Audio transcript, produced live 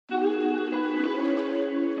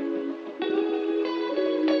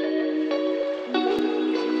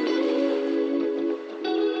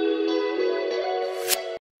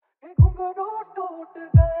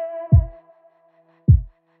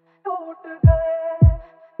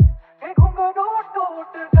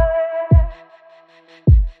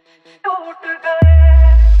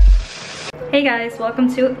Hey guys,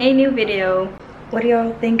 welcome to a new video. What do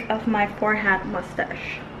y'all think of my forehead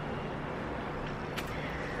mustache?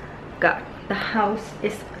 God, the house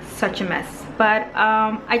is such a mess, but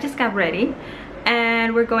I just got ready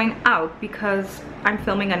and we're going out because I'm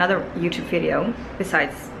filming another YouTube video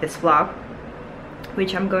besides this vlog,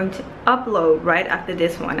 which I'm going to upload right after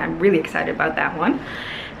this one. I'm really excited about that one.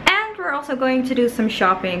 And we're also going to do some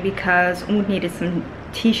shopping because Umut needed some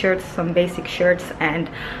t-shirts, some basic shirts, and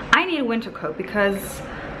I need a winter coat because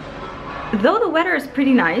though the weather is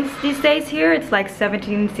pretty nice these days here, it's like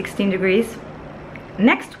 17-16 degrees.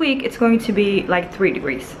 Next week it's going to be like 3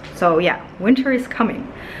 degrees. So yeah, winter is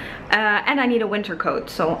coming. And I need a winter coat,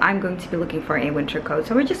 so I'm going to be looking for a winter coat.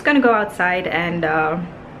 So we're just gonna go outside and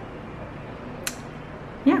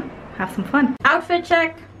yeah, have some fun. Outfit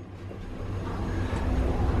check.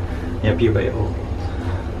 Heb je bij je ogen?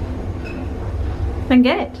 Then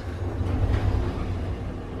get it.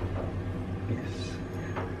 Yes.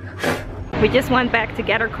 We just went back to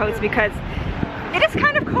get our coats because it is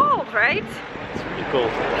kind of cold, right? It's pretty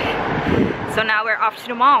cold. So now we're off to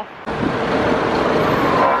the mall.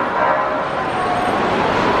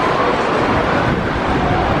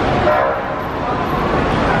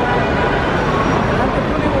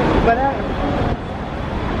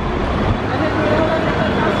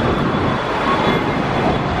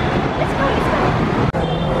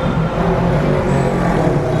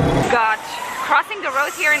 God, crossing the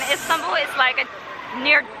road here in Istanbul is like a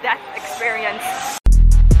near-death experience.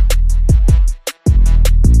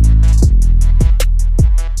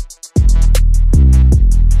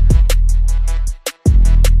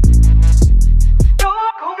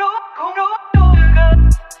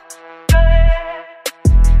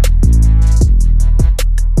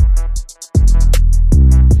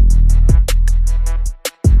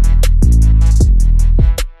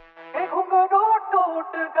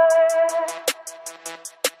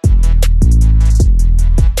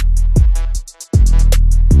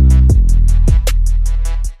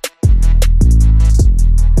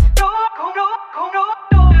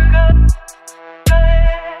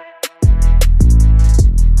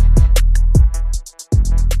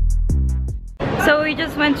 So we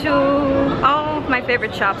just went to all of my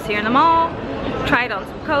favorite shops here in the mall, tried on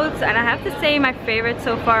some coats, and I have to say my favorite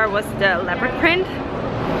so far was the leopard print.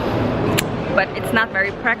 But it's not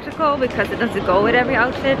very practical because it doesn't go with every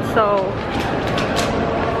outfit, so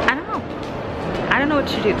I don't know. I don't know what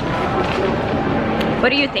to do. What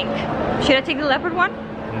do you think? Should I take the leopard one?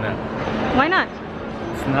 No. Why not?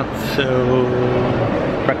 It's not so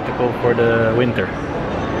practical for the winter.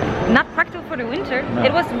 Not practical for the winter? No.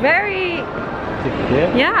 It was very...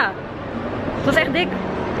 Yeah? Yeah. Het was echt dik.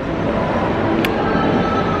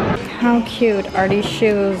 How cute are these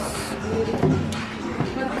shoes?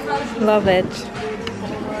 Love it.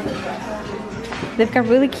 They've got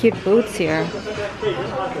really cute boots here.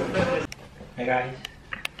 Hey guys.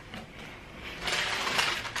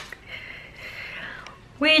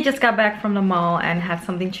 We just got back from the mall and had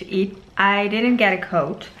something to eat. I didn't get a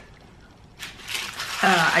coat.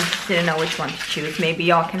 I just didn't know which one to choose. Maybe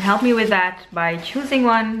y'all can help me with that by choosing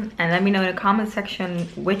one and let me know in the comment section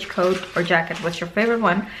which coat or jacket was your favorite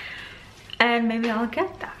one, and maybe I'll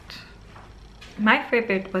get that. My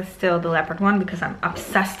favorite was still the leopard one because I'm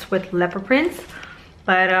obsessed with leopard prints,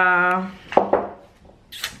 but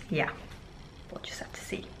yeah, we'll just have to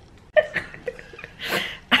see.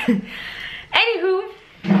 Anywho,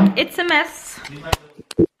 it's a mess.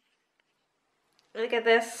 Look at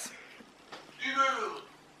this.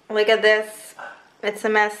 Look at this. It's a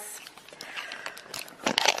mess.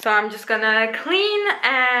 So I'm just gonna clean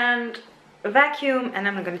and vacuum, and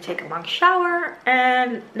I'm gonna take a long shower,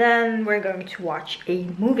 and then we're going to watch a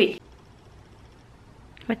movie.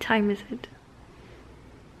 What time is it?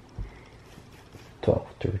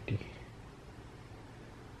 12:30.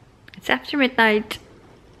 It's after midnight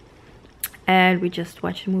and we just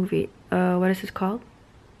watched a movie. What is it called?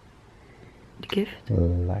 The Gift?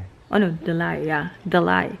 Lie. Oh no, The Lie. Yeah, The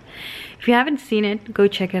Lie. If you haven't seen it, go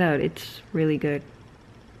check it out. It's really good.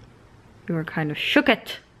 We were kind of shook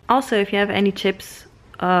it. Also, if you have any tips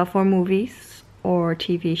for movies or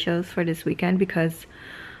TV shows for this weekend, because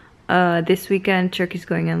this weekend Turkey's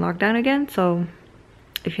going in lockdown again, so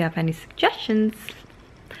if you have any suggestions,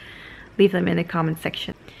 leave them in the comment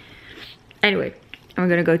section. Anyway, I'm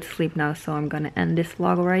gonna go to sleep now, so I'm gonna end this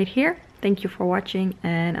vlog right here. Thank you for watching,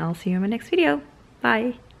 and I'll see you in my next video.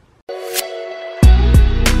 Bye.